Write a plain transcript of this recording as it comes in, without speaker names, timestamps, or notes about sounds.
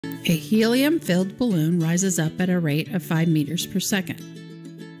A helium-filled balloon rises up at a rate of 5 meters per second.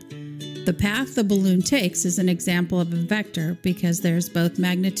 The path the balloon takes is an example of a vector because there is both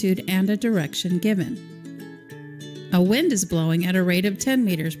magnitude and a direction given. A wind is blowing at a rate of 10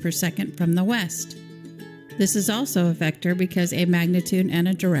 meters per second from the west. This is also a vector because a magnitude and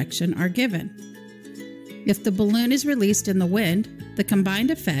a direction are given. If the balloon is released in the wind, the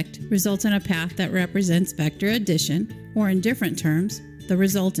combined effect results in a path that represents vector addition, or in different terms, the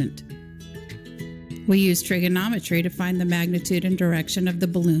resultant. We use trigonometry to find the magnitude and direction of the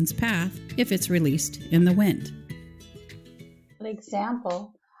balloon's path if it's released in the wind. An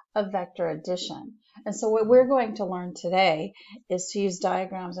example of vector addition. And so what we're going to learn today is to use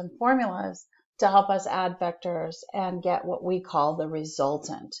diagrams and formulas to help us add vectors and get what we call the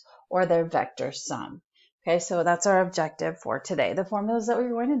resultant, or their vector sum. Okay, so that's our objective for today. The formulas that we're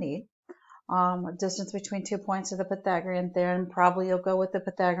going to need: distance between 2 points of the Pythagorean theorem. Probably you'll go with the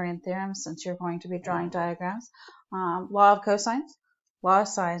Pythagorean theorem since you're going to be drawing diagrams. Law of cosines, law of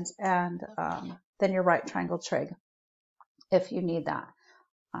sines, and then your right triangle trig if you need that.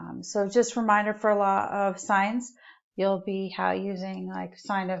 So just reminder for law of sines, you'll be using like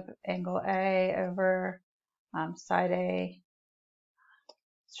sine of angle A over side A.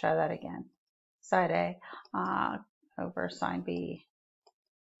 Let's try that again. Side A over sine B,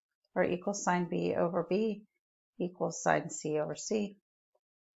 or equals sine B over B equals sine C over C.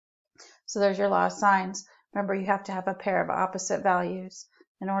 So there's your law of sines. Remember, you have to have a pair of opposite values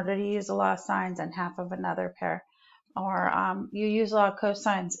in order to use the law of sines and half of another pair. Or you use law of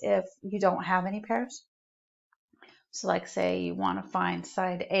cosines if you don't have any pairs. So like say you want to find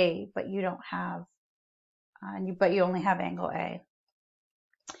side A, but you don't have, but you only have angle A.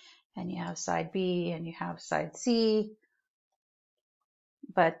 And you have side B and you have side C,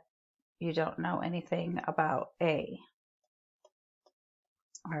 but you don't know anything about A,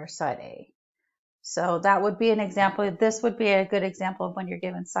 or side A. So that would be an example. This would be a good example of when you're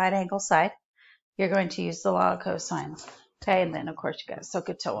given side, angle, side. You're going to use the law of cosines. Okay, and then of course you got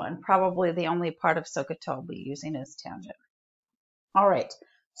SOHCAHTOA, and probably the only part of SOHCAHTOA we'll be using is tangent. All right,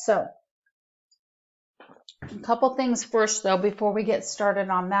 so a couple things first though before we get started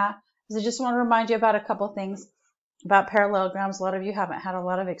on that. I just want to remind you about a couple things about parallelograms. A lot of you haven't had a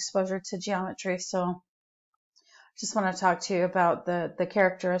lot of exposure to geometry, so I just want to talk to you about the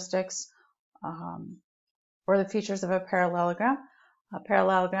characteristics or the features of a parallelogram. A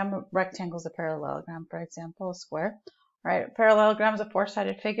parallelogram, rectangle is a parallelogram, for example, a square. All right, a parallelogram is a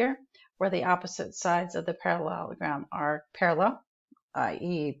four-sided figure where the opposite sides of the parallelogram are parallel,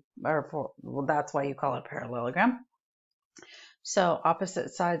 i.e., well, that's why you call it a parallelogram. So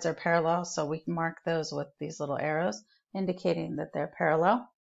opposite sides are parallel, so we can mark those with these little arrows indicating that they're parallel.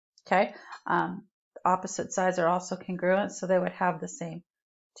 Okay, opposite sides are also congruent, so they would have the same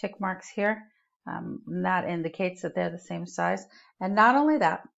tick marks here. And that indicates that they're the same size. And not only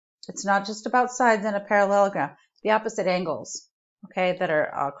that, it's not just about sides in a parallelogram. The opposite angles, okay, that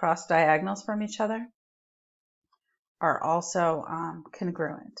are cross diagonals from each other are also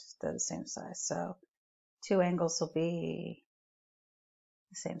congruent. They're the same size. So two angles will be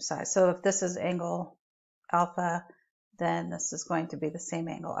the same size. So if this is angle alpha, then this is going to be the same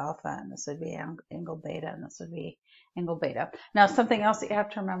angle alpha, and this would be angle beta, and this would be angle beta. Now, something else that you have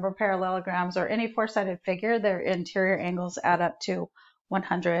to remember, parallelograms or any four-sided figure, their interior angles add up to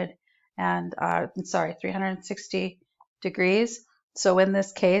 360 degrees. So in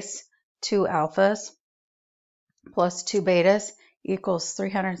this case, 2 alphas plus 2 betas equals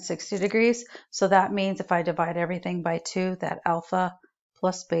 360 degrees. So that means if I divide everything by 2, that alpha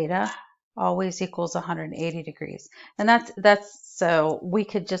plus beta always equals 180 degrees. And that's so we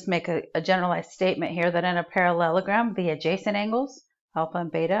could just make a generalized statement here that in a parallelogram, the adjacent angles, alpha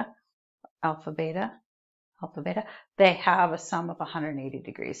and beta, alpha, beta, alpha, beta, they have a sum of 180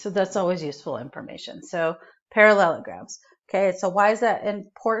 degrees. So that's always useful information. So parallelograms. Okay, so why is that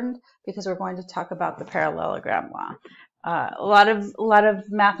important? Because we're going to talk about the parallelogram law. A lot of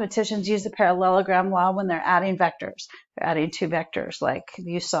mathematicians use the parallelogram law when they're adding vectors. They're adding two vectors, like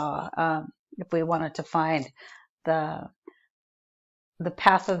you saw. If we wanted to find the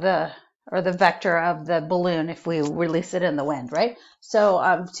path of the vector of the balloon, if we release it in the wind, right?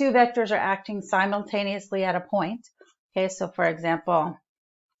 So two vectors are acting simultaneously at a point. Okay, so for example,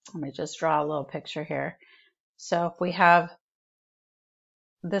 let me just draw a little picture here. So if we have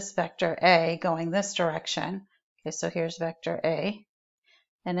this vector A going this direction. Okay, so here's vector A,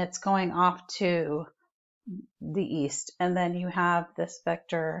 and it's going off to the east. And then you have this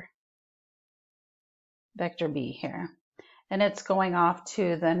vector B here, and it's going off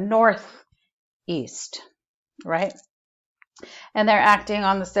to the northeast, right? And they're acting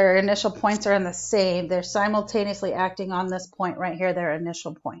on this, their initial points are in the same. They're simultaneously acting on this point right here, their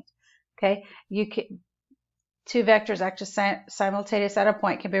initial point. Okay, you can, two vectors acting simultaneous at a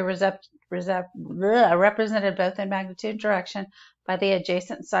point can be represented both in magnitude and direction by the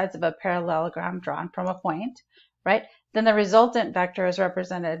adjacent sides of a parallelogram drawn from a point, right? Then the resultant vector is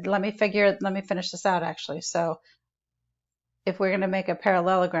represented. Let me finish this out actually. So if we're going to make a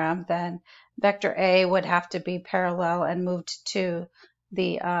parallelogram, then vector A would have to be parallel and moved to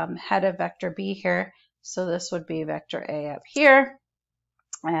the head of vector B here. So this would be vector A up here,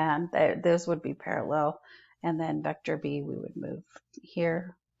 and this would be parallel. And then vector B, we would move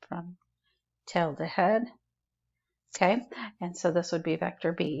here from tail to head. Okay, and so this would be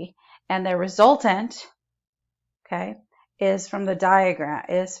vector B. And the resultant, okay, is from the diagram,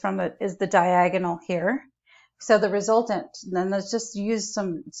 is the diagonal here. So the resultant, then let's just use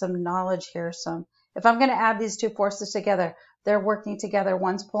some knowledge here. If I'm going to add these two forces together, they're working together.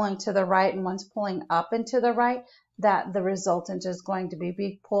 One's pulling to the right and one's pulling up and to the right. That the resultant is going to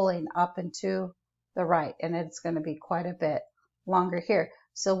be pulling up and to the right, and it's going to be quite a bit longer here.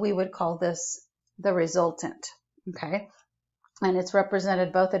 So we would call this the resultant, okay? And it's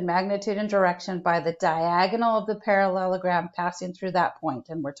represented both in magnitude and direction by the diagonal of the parallelogram passing through that point,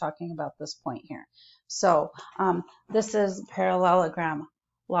 and we're talking about this point here. So this is parallelogram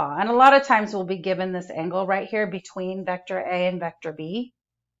law, and a lot of times we'll be given this angle right here between vector A and vector B,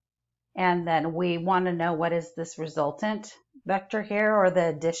 and then we want to know what is this resultant vector here, or the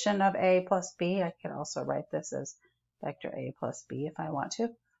addition of A plus B. I could also write this as vector A plus B if I want to.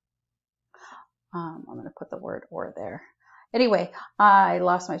 I'm going to put the word or there. Anyway, I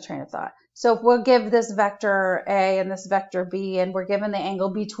lost my train of thought. So if we'll give this vector A and this vector B, and we're given the angle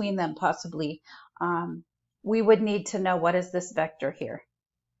between them possibly, we would need to know what is this vector here,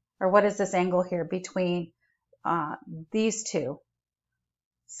 or what is this angle here between these two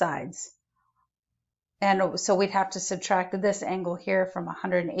sides. And so we'd have to subtract this angle here from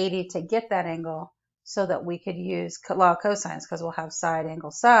 180 to get that angle, so that we could use law of cosines, because we'll have side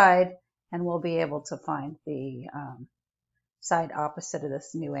angle side, and we'll be able to find the side opposite of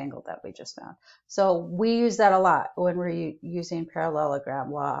this new angle that we just found. So we use that a lot when we're using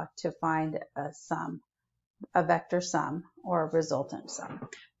parallelogram law to find a sum, a vector sum, or a resultant sum.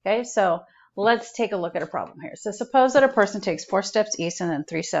 Okay, so let's take a look at a problem here. So suppose that a person takes 4 steps east and then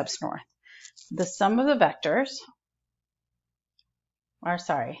 3 steps north. The sum of the vectors, or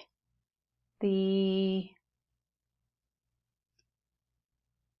sorry,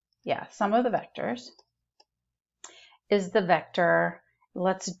 sum of the vectors is the vector.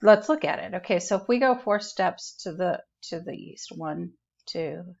 Let's look at it. Okay, so if we go 4 steps to the east, 1,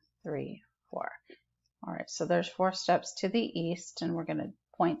 2, 3, 4. All right, so there's 4 steps to the east, and we're going to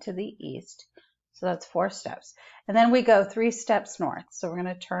point to the east. So that's 4 steps. And then we go 3 steps north. So we're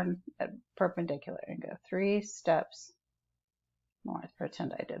going to turn perpendicular and go 3 steps north.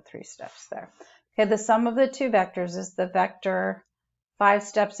 Pretend I did 3 steps there. Okay, the sum of the two vectors is the vector 5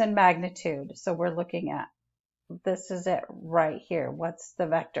 steps in magnitude. So we're looking at, this is it right here. What's the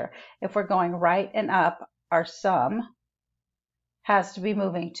vector? If we're going right and up, our sum has to be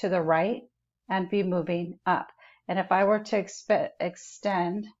moving to the right and be moving up. And if I were to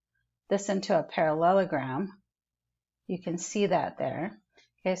extend this into a parallelogram, you can see that there.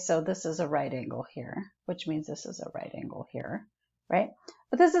 Okay, so this is a right angle here, which means this is a right angle here, right?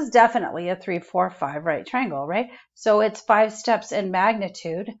 But this is definitely a 3, 4, 5 right triangle, right? So it's 5 steps in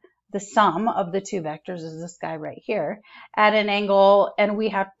magnitude. The sum of the two vectors is this guy right here at an angle, and we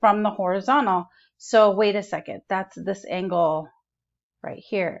have from the horizontal. So wait a second, that's this angle right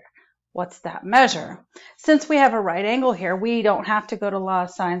here. What's that measure? Since we have a right angle here, we don't have to go to law of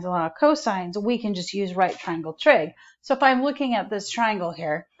sines and law of cosines. We can just use right triangle trig. So if I'm looking at this triangle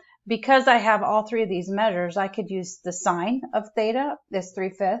here, because I have all 3 of these measures, I could use the sine of theta is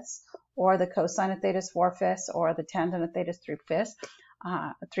 3/5, or the cosine of theta is 4/5, or the tangent of theta is 3/4.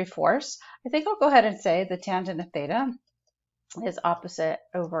 I think I'll go ahead and say the tangent of theta is opposite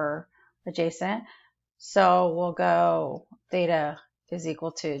over adjacent. So we'll go theta is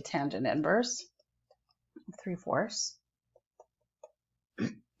equal to tangent inverse 3/4.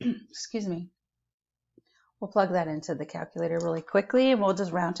 Excuse me. We'll plug that into the calculator really quickly, and we'll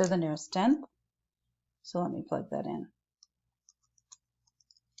just round to the nearest tenth. So let me plug that in.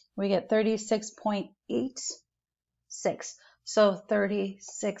 We get 36.86. So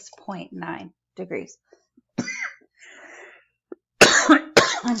 36.9 degrees.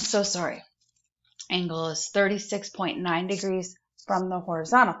 I'm so sorry. Angle is 36.9 degrees from the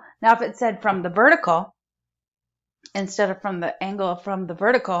horizontal. Now, if it said from the vertical, instead of from the angle from the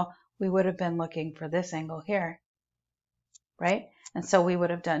vertical, we would have been looking for this angle here, right? And so we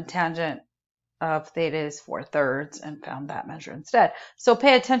would have done tangent of theta is 4/3 and found that measure instead. So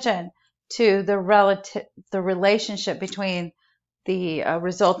pay attention to the relationship between the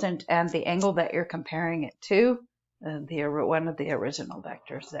resultant and the angle that you're comparing it to, one of the original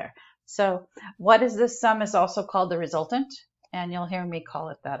vectors there. So what is this sum is also called the resultant, and you'll hear me call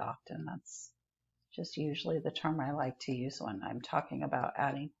it that often. That's just usually the term I like to use when I'm talking about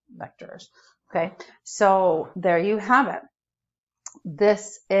adding vectors. Okay, so there you have it.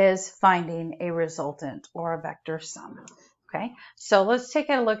 This is finding a resultant or a vector sum. Okay, so let's take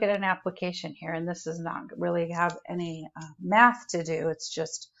a look at an application here, and this does not really have any math to do. It's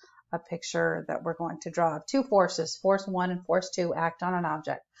just a picture that we're going to draw of two forces. Force 1 and force 2 act on an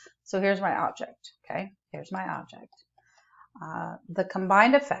object. So here's my object. Okay, here's my object. The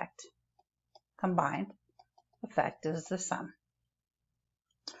combined effect is the sum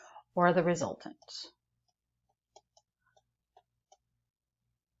or the resultant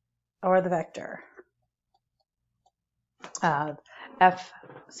or the vector of F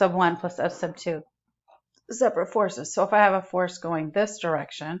sub 1 plus F sub 2 separate forces. So if I have a force going this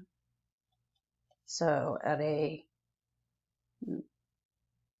direction, so at a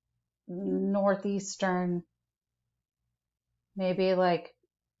northeastern, maybe like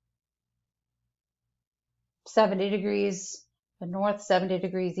 70 degrees north, 70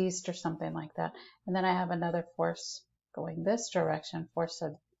 degrees east or something like that. And then I have another force going this direction, force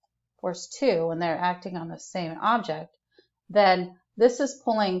 2, and they're acting on the same object. Then this is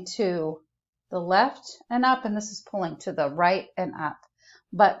pulling to the left and up, and this is pulling to the right and up.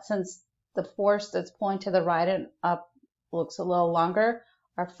 But since the force that's pulling to the right and up looks a little longer,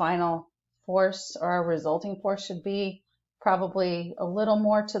 our final force or our resulting force should be probably a little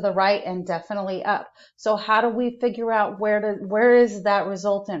more to the right and definitely up. So how do we figure out where is that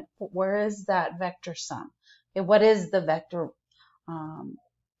resultant? Where is that vector sum? What is the vector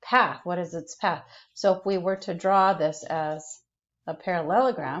path? What is its path? So if we were to draw this as a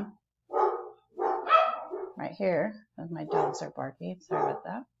parallelogram, right here, and my dogs are barking, sorry about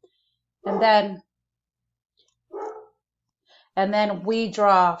that. And then we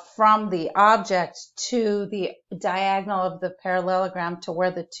draw from the object to the diagonal of the parallelogram to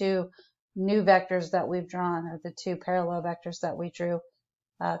where the two new vectors that we've drawn, or the two parallel vectors that we drew,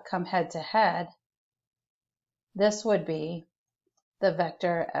 come head to head. This would be the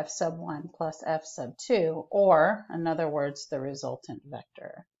vector F sub 1 plus F sub 2, or in other words, the resultant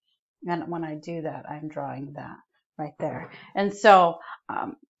vector. And when I do that, I'm drawing that right there. And so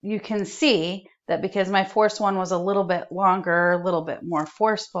you can see that because my force 1 was a little bit longer, a little bit more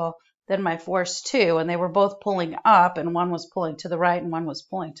forceful than my force 2, and they were both pulling up, and one was pulling to the right and one was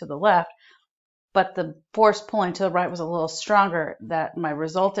pulling to the left, but the force pulling to the right was a little stronger, that my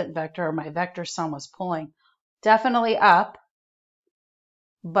resultant vector or my vector sum was pulling definitely up,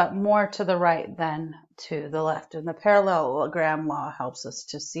 but more to the right than to the left. And the parallelogram law helps us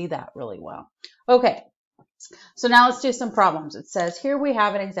to see that really well. Okay, so now let's do some problems. It says here we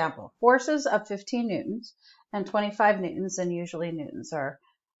have an example. Forces of 15 newtons and 25 newtons, and usually newtons are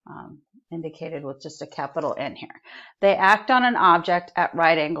indicated with just a capital N here. They act on an object at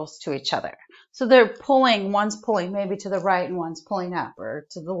right angles to each other. So they're pulling, one's pulling maybe to the right and one's pulling up, or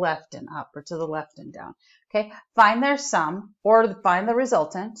to the left and up, or to the left and down. Okay, find their sum, or find the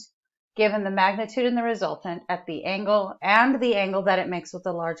resultant, given the magnitude and the resultant at the angle and the angle that it makes with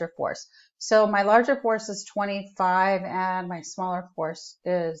the larger force. So my larger force is 25 and my smaller force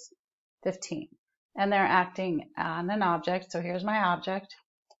is 15. And they're acting on an object. So here's my object.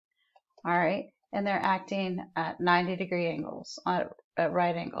 All right. And they're acting at 90-degree angles, at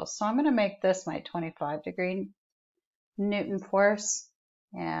right angles. So I'm going to make this my 25-degree Newton force.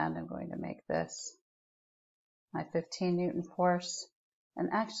 And I'm going to make this my 15 Newton force. And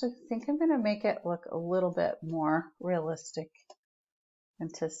actually, I think I'm going to make it look a little bit more realistic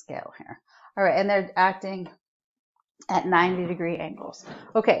and to scale here. All right, and they're acting at 90-degree angles.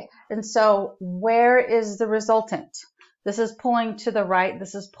 Okay, and so where is the resultant? This is pulling to the right,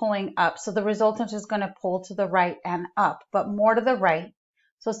 this is pulling up. So the resultant is going to pull to the right and up, but more to the right.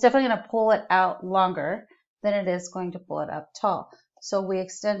 So it's definitely going to pull it out longer than it is going to pull it up tall. So we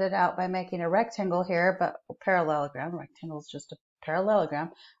extend it out by making a rectangle here, but a parallelogram. Rectangle is just a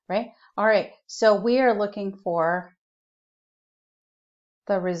parallelogram, right? All right, so we are looking for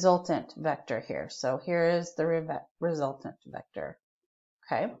the resultant vector here. So here is the resultant vector.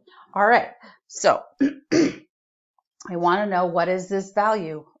 Okay, all right, so I want to know, what is this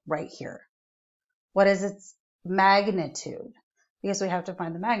value right here? What is its magnitude? Because we have to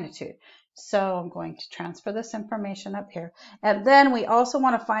find the magnitude. So I'm going to transfer this information up here. And then we also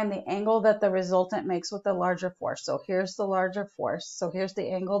want to find the angle that the resultant makes with the larger force. So here's the larger force. So here's the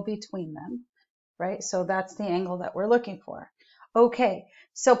angle between them, right? So that's the angle that we're looking for. Okay,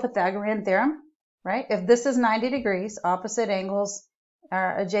 so Pythagorean theorem, right? If this is 90 degrees, opposite angles,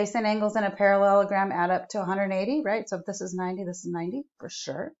 adjacent angles in a parallelogram add up to 180, right? So if this is 90, this is 90 for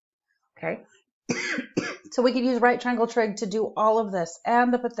sure. Okay. So we could use right triangle trig to do all of this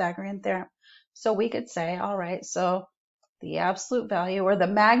and the Pythagorean theorem. So we could say, all right, so the absolute value or the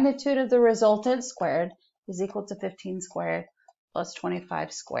magnitude of the resultant squared is equal to 15 squared plus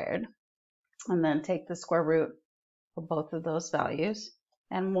 25 squared. And then take the square root for both of those values.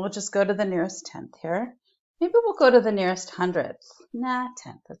 And we'll just go to the nearest tenth here. Maybe we'll go to the nearest hundredth. Nah,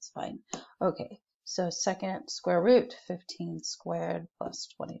 tenth, that's fine. Okay, so second square root, 15 squared plus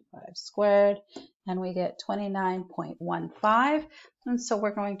 25 squared, and we get 29.15. And so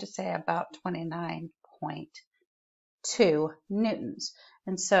we're going to say about 29.2 newtons.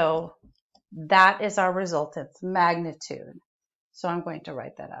 And so that is our resultant's magnitude. So I'm going to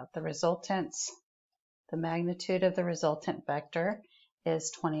write that out. The magnitude of the resultant vector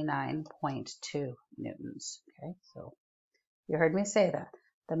is 29.2 newtons. Okay, so you heard me say that.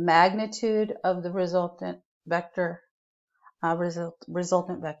 The magnitude of the resultant vector is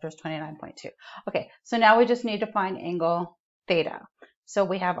 29.2. Okay, so now we just need to find angle theta. So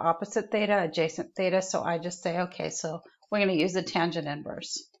we have opposite theta, adjacent theta. So I just say, okay, so we're going to use the tangent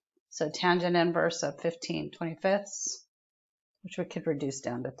inverse. So tangent inverse of 15/25, which we could reduce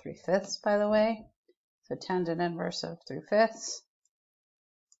down to 3/5, by the way. So tangent inverse of 3/5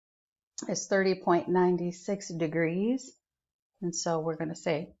 is 30.96 degrees. And so we're going to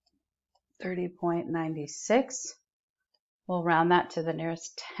say 30.96. We'll round that to the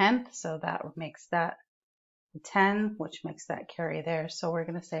nearest tenth. So that makes that 10, which makes that carry there. So we're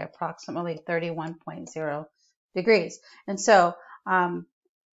going to say approximately 31.0 degrees. And so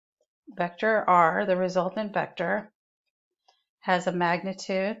vector R, the resultant vector, has a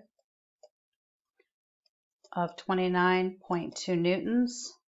magnitude of 29.2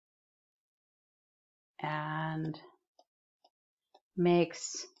 newtons and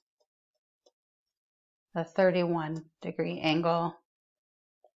makes a 31-degree angle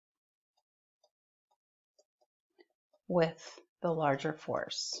with the larger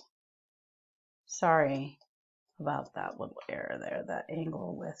force. Sorry about that little error there. That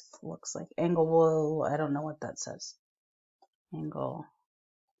angle with looks like angle, I don't know what that says. Angle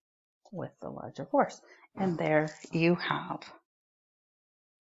with the larger force. And there you have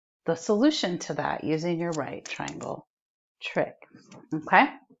the solution to that using your right triangle trig. Okay?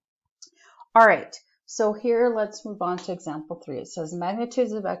 All right. So here, let's move on to example 3. It says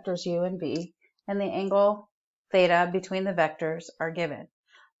magnitudes of vectors u and v and the angle theta between the vectors are given.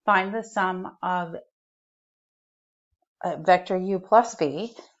 Find the sum of vector u plus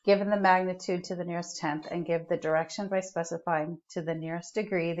v, given the magnitude to the nearest tenth, and give the direction by specifying to the nearest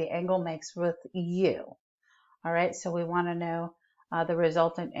degree the angle makes with u. All right, so we want to know the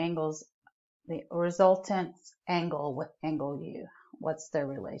resultant angle with angle u. What's their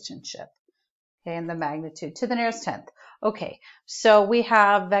relationship? Okay, and the magnitude to the nearest tenth. Okay, so we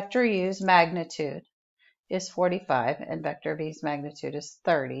have vector u's magnitude is 45 and vector v's magnitude is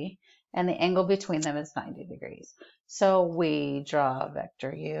 30, and the angle between them is 90 degrees. So we draw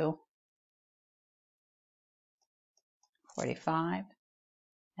vector u 45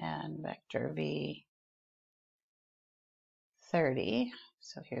 and vector v 30.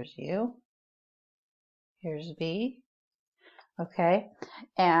 So here's u, here's v. Okay,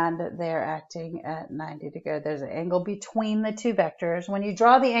 and they're acting at 90 degrees. There's an angle between the two vectors. When you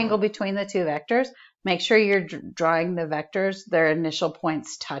draw the angle between the two vectors, make sure you're drawing the vectors, their initial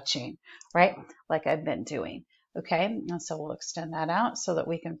points touching, right? Like I've been doing. Okay, and so we'll extend that out so that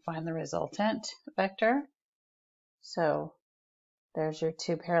we can find the resultant vector. So there's your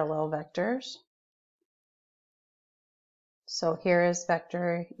two parallel vectors. So here is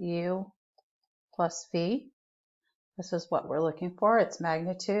vector u plus v. This is what we're looking for, its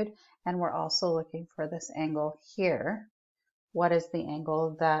magnitude, and we're also looking for this angle here. What is the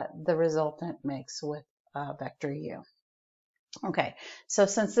angle that the resultant makes with vector u? Okay, so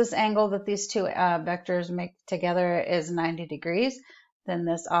since this angle that these two vectors make together is 90 degrees, then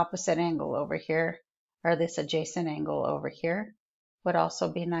this opposite angle over here, or this adjacent angle over here, would also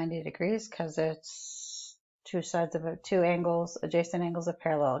be 90 degrees because it's two sides of two angles, adjacent angles of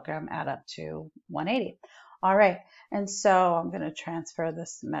parallelogram add up to 180. All right, and so I'm going to transfer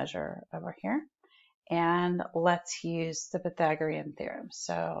this measure over here, and let's use the Pythagorean theorem.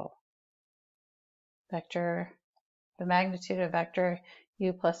 So the magnitude of vector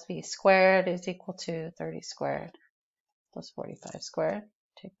u plus v squared is equal to 30 squared plus 45 squared.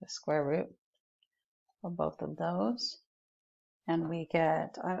 Take the square root of both of those, and we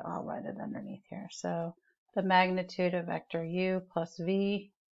get, I'll write it underneath here. So the magnitude of vector u plus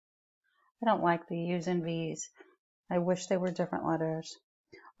v. I don't like the u's and v's. I wish they were different letters.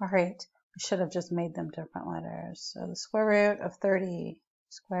 All right, we should have just made them different letters. So the square root of 30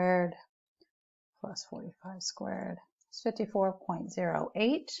 squared plus 45 squared is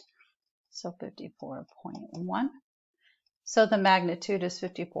 54.08. So 54.1. So the magnitude is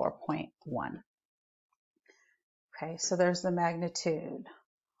 54.1. Okay, so there's the magnitude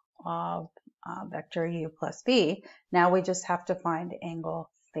of vector u plus v. Now we just have to find angle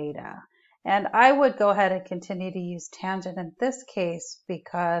theta. And I would go ahead and continue to use tangent in this case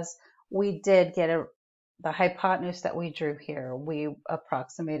because we did get the hypotenuse that we drew here. We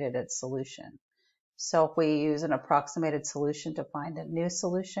approximated its solution. So if we use an approximated solution to find a new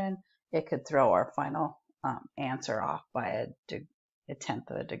solution, it could throw our final answer off by a tenth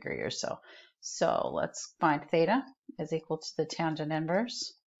of a degree or so. So let's find theta is equal to the tangent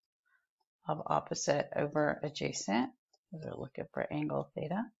inverse of opposite over adjacent. We're looking for angle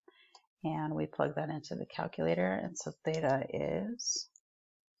theta. And we plug that into the calculator. And so theta is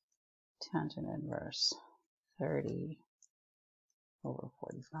tangent inverse 30 over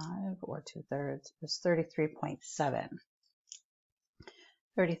 45, or 2/3 is 33.7.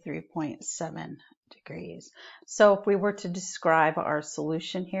 33.7 degrees. So if we were to describe our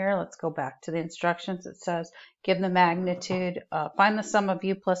solution here, let's go back to the instructions. It says, give the magnitude, find the sum of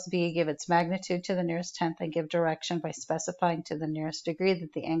u plus v, give its magnitude to the nearest tenth, and give direction by specifying to the nearest degree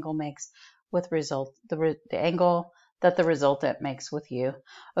that the angle makes with the angle that the resultant makes with u.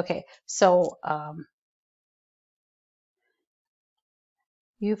 Okay, so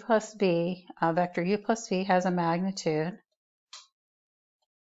u plus v, vector u plus v has a magnitude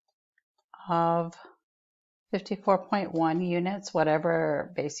of 54.1 units,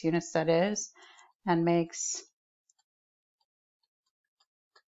 whatever base units that is, and makes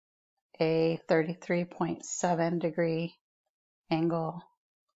a 33.7 degree angle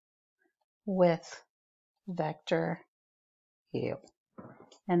with vector u.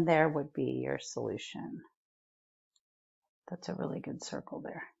 And there would be your solution. That's a really good circle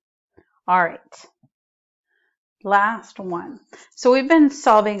there. All right. Last one. So we've been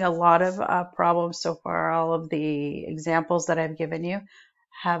solving a lot of problems so far. All of the examples that I've given you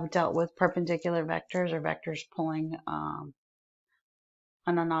have dealt with perpendicular vectors, or vectors pulling on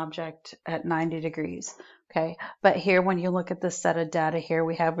an object at 90 degrees. Okay, but here when you look at this set of data here,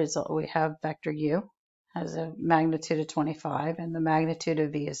 we have vector u has a magnitude of 25, and the magnitude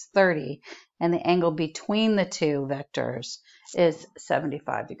of v is 30, and the angle between the two vectors is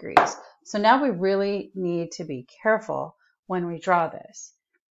 75 degrees. So now we really need to be careful when we draw this,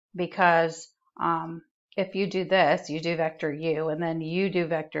 because if you do this, you do vector u, and then you do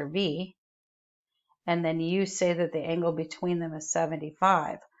vector v, and then you say that the angle between them is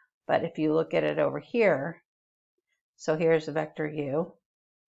 75. But if you look at it over here, so here's the vector u,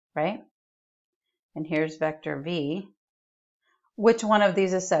 right? And here's vector v. Which one of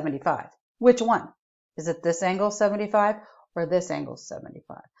these is 75? Which one? Is it this angle 75 or this angle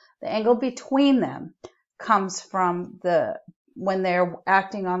 75? The angle between them comes from when they're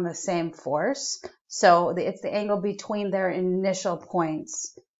acting on the same force. So it's the angle between their initial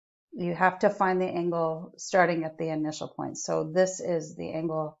points. You have to find the angle starting at the initial point. So this is the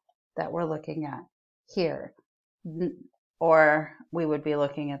angle that we're looking at here. Or we would be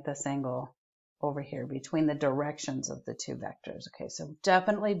looking at this angle over here between the directions of the two vectors. Okay, so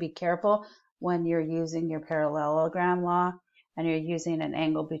definitely be careful when you're using your parallelogram law and you're using an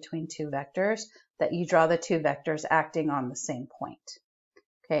angle between two vectors, that you draw the two vectors acting on the same point.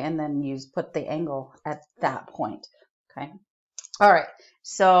 Okay, and then put the angle at that point. Okay. All right,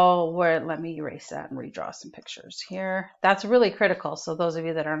 so let me erase that and redraw some pictures here. That's really critical. So those of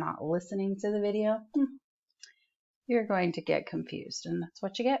you that are not listening to the video, you're going to get confused, and that's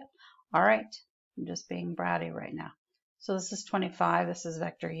what you get. All right, I'm just being bratty right now. So this is 25, this is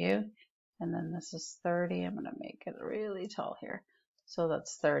vector u, and then this is 30. I'm gonna make it really tall here. So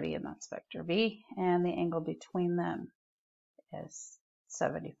that's 30, and that's vector v, and the angle between them is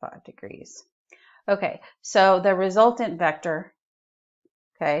 75 degrees. Okay, so the resultant vector,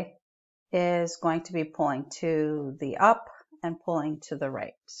 okay, is going to be pulling to the up and pulling to the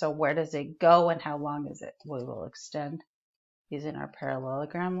right. So where does it go and how long is it? We will extend using our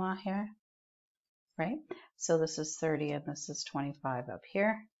parallelogram law here, right? So this is 30 and this is 25 up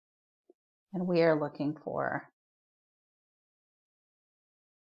here. And we are looking for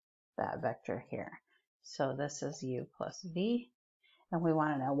that vector here. So this is u plus v. And we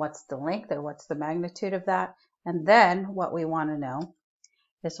want to know what's the length or what's the magnitude of that. And then what we want to know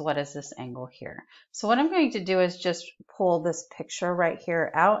is what is this angle here. So what I'm going to do is just pull this picture right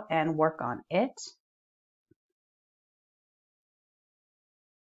here out and work on it.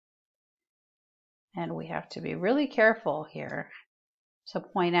 And we have to be really careful here to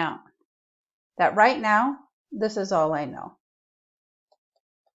point out that right now, this is all I know.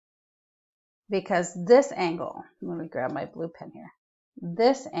 Because this angle, let me grab my blue pen here.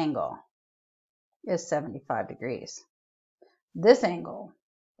 This angle is 75 degrees. This angle,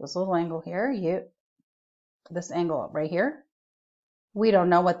 this little angle here, this angle right here, we don't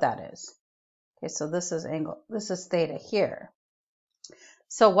know what that is. Okay, so this is theta here.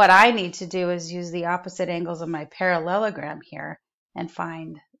 So what I need to do is use the opposite angles of my parallelogram here and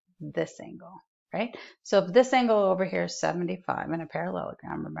find this angle, right? So if this angle over here is 75 in a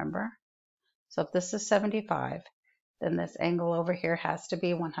parallelogram, remember? So if this is 75, then this angle over here has to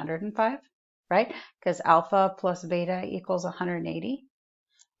be 105, right? Because alpha plus beta equals 180,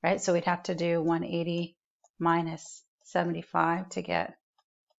 right? So we'd have to do 180 minus 75 to get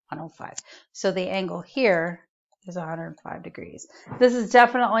 105. So the angle here is 105 degrees. This is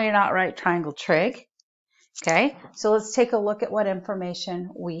definitely not right triangle trig. Okay, so let's take a look at what information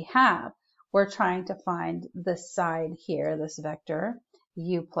we have. We're trying to find this side here, this vector,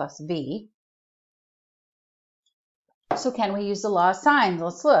 u plus v. So can we use the law of sines?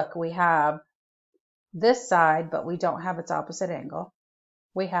 Let's look. We have this side, but we don't have its opposite angle.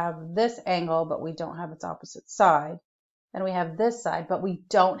 We have this angle, but we don't have its opposite side. And we have this side, but we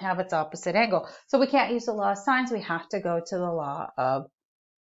don't have its opposite angle. So we can't use the law of sines. We have to go to the law of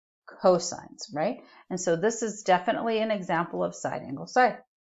cosines, right? And so this is definitely an example of side angle side.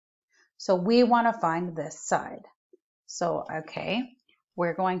 So we want to find this side. So, okay,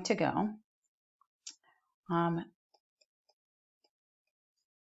 we're going to go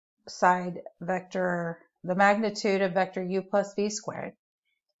side vector, the magnitude of vector u plus v squared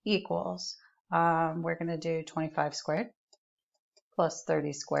equals, we're going to do 25 squared plus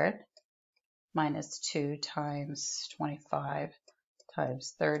 30 squared minus 2 times 25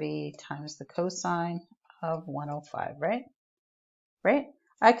 times 30 times the cosine of 105, right? Right?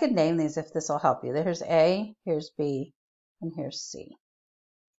 I could name these if this will help you. Here's A, here's B, and here's C,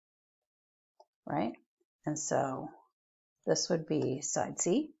 right? And so this would be side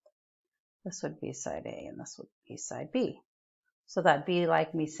C, this would be side A, and this would be side B. So that'd be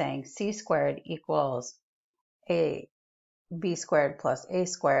like me saying C squared equals A B squared plus A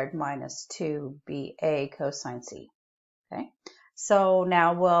squared minus 2BA cosine C. Okay, so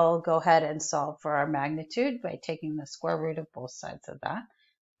now we'll go ahead and solve for our magnitude by taking the square root of both sides of that.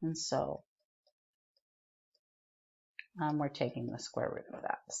 And so we're taking the square root of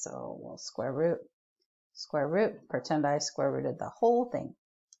that. So we'll square root, pretend I square rooted the whole thing.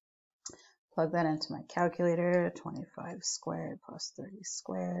 Plug that into my calculator, 25 squared plus 30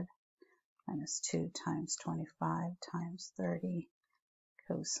 squared minus 2 times 25 times 30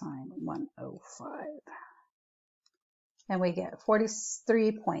 cosine 105. And we get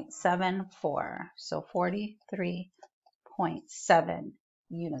 43.74. So 43.7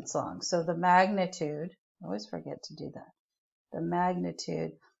 units long. So the magnitude, I always forget to do that. The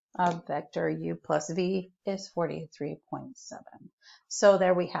magnitude of vector u plus v is 43.7. So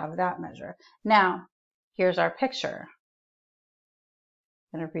there we have that measure. Now, here's our picture.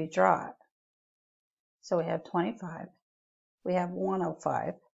 I'm going to redraw it. So we have 25, we have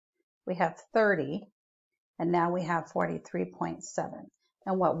 105, we have 30, and now we have 43.7.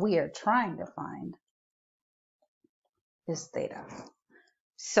 And what we are trying to find is theta.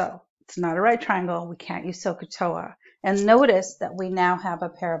 So it's not a right triangle. We can't use SOHCAHTOA. And notice that we now have a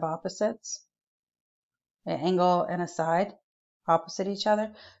pair of opposites, an angle and a side opposite each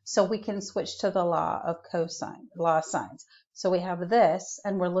other. So we can switch to the law of sines. So we have this,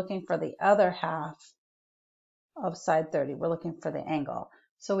 and we're looking for the other half of side 30. We're looking for the angle.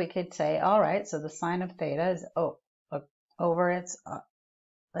 So we could say, all right, so the sine of theta is over its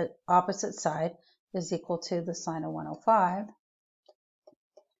opposite side is equal to the sine of 105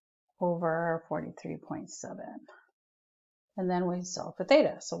 over 43.7. And then we solve for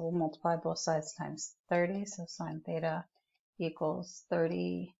theta. So we'll multiply both sides times 30. So sine theta equals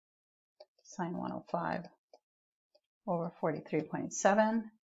 30 sine 105 over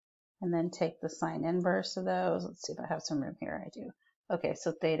 43.7. And then take the sine inverse of those. Let's see if I have some room here. I do. Okay,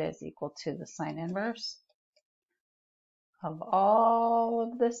 so theta is equal to the sine inverse of all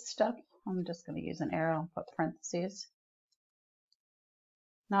of this stuff. I'm just going to use an arrow and put parentheses.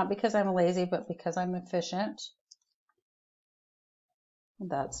 Not because I'm lazy, but because I'm efficient.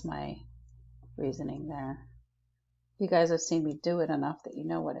 That's my reasoning there. You guys have seen me do it enough that you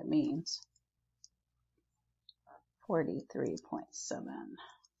know what it means. 43.7.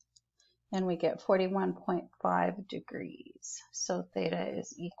 And we get 41.5 degrees. So theta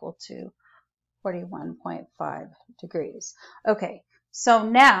is equal to 41.5 degrees. Okay, so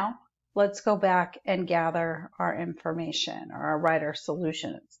now let's go back and gather our information, or write our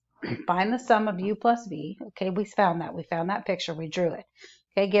solutions. Find the sum of u plus v. Okay, we found that. We found that picture. We drew it.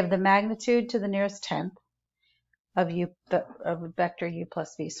 Okay, give the magnitude to the nearest tenth of vector u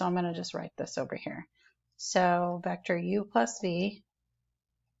plus v. So I'm going to just write this over here. So vector u plus v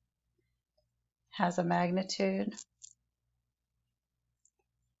has a magnitude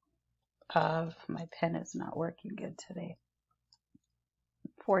of, my pen is not working good today,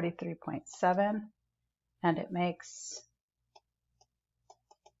 43.7, and it makes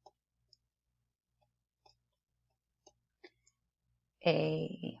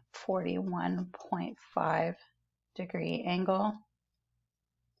a 41.5 degree angle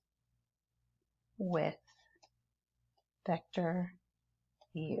with vector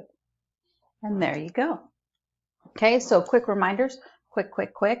u. And there you go. Okay, so quick reminders, quick.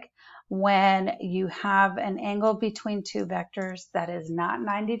 When you have an angle between two vectors that is not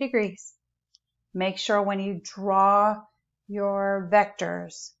 90 degrees, make sure when you draw your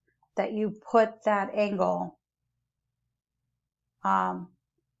vectors that you put that angle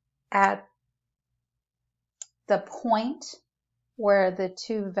at the point where the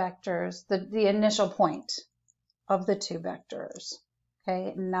two vectors, the initial point of the two vectors,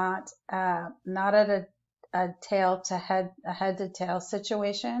 okay, not at a tail to head, a head to tail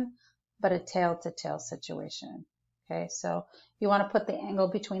situation, but a tail to tail situation. Okay, so you want to put the angle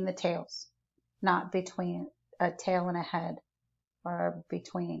between the tails, not between a tail and a head, or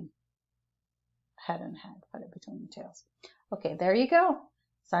between head and head, put it between the tails. Okay, there you go.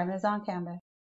 Assignment is on Canvas.